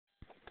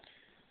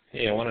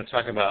Hey, I want to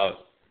talk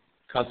about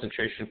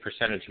concentration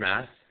percentage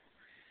math,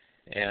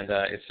 and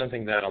it's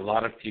something that a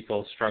lot of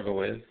people struggle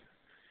with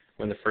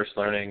when they're first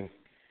learning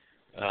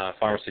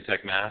pharmacy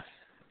tech math.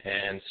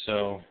 And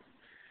so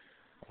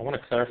I want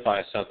to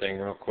clarify something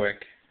real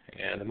quick.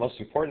 And the most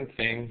important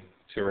thing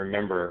to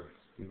remember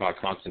about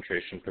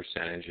concentration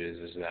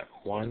percentages is that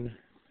 1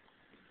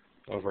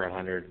 over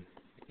 100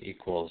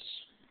 equals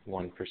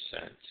 1%.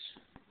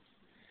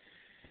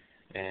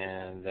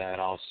 And that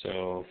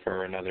also,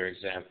 for another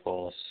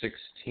example,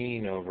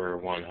 16 over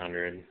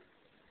 100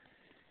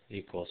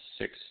 equals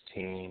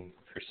 16%.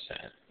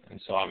 And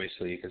so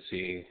obviously you can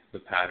see the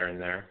pattern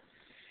there,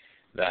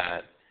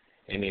 that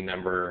any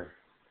number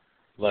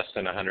less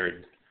than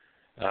 100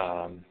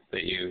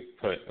 that you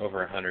put over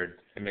 100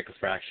 and make a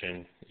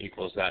fraction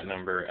equals that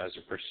number as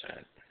a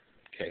percent.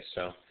 Okay,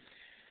 so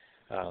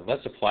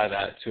let's apply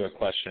that to a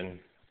question,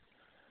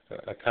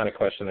 a kind of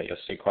question that you'll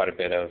see quite a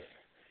bit of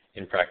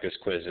in practice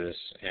quizzes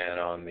and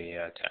on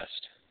the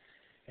test.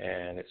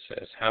 And it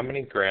says, how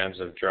many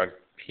grams of drug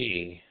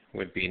P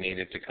would be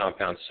needed to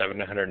compound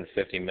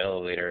 750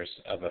 milliliters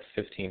of a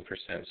 15%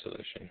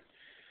 solution?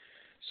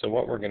 So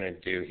what we're going to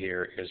do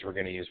here is we're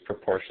going to use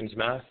proportions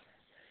math.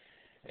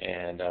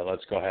 And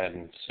let's go ahead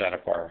and set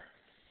up our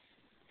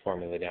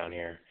formula down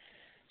here.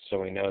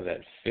 So we know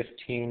that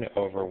 15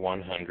 over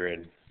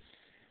 100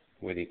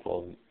 would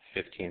equal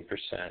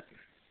 15%.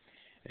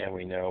 And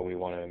we know we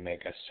want to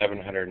make a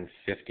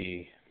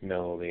 750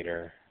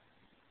 milliliter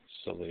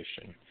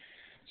solution.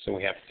 So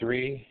we have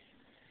 3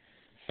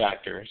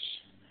 factors,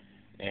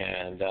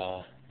 and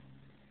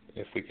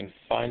if we can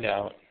find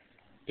out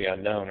the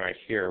unknown right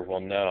here,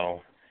 we'll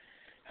know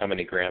how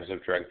many grams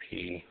of drug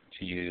P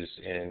to use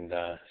in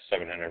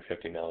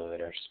 750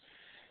 milliliters.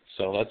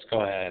 So let's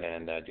go ahead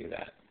and do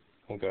that.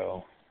 We'll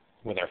go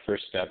with our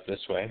first step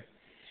this way.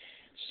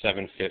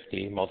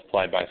 750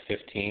 multiplied by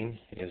 15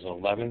 is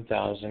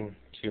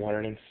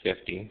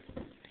 11,250.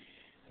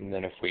 And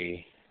then if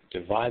we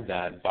divide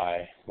that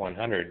by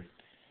 100,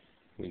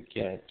 we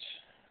get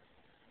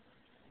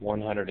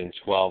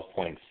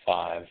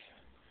 112.5,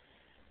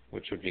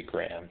 which would be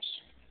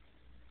grams.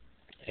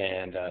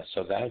 And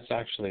so that's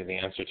actually the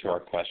answer to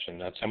our question.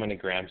 That's how many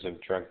grams of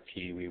drug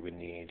P we would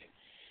need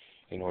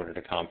in order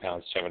to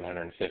compound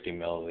 750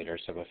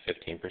 milliliters of a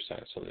 15%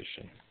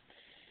 solution.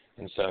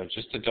 And so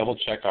just to double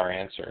check our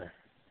answer,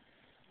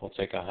 we'll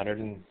take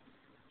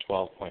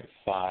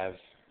 112.5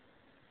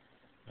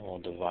 and we'll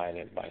divide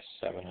it by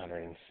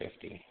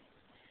 750.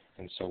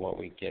 And so what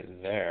we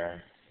get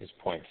there is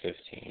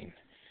 0.15,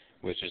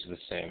 which is the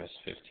same as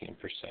 15%.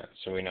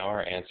 So we know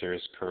our answer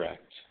is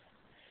correct.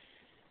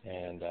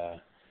 And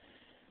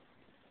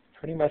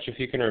pretty much if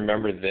you can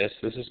remember this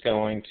is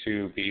going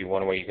to be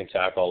one way you can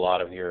tackle a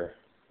lot of your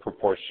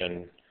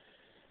proportion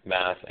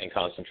math and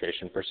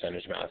concentration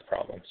percentage math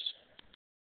problems.